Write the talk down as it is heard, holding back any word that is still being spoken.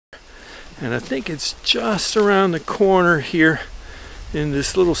And I think it's just around the corner here in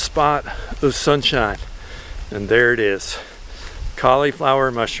this little spot of sunshine. And there it is, cauliflower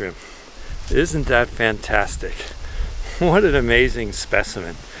mushroom. Isn't that fantastic? What an amazing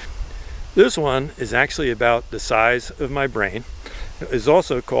specimen. This one is actually about the size of my brain. It is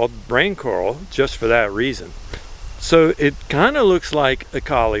also called brain coral just for that reason. So it kind of looks like a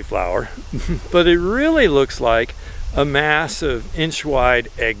cauliflower, but it really looks like a mass of inch-wide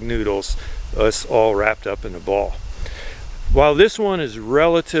egg noodles, us all wrapped up in a ball. While this one is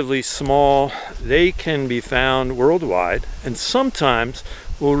relatively small, they can be found worldwide and sometimes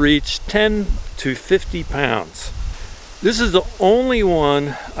will reach 10 to 50 pounds. This is the only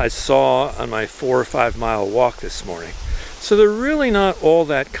one I saw on my 4 or 5 mile walk this morning, so they're really not all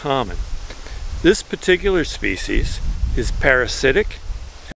that common. This particular species is parasitic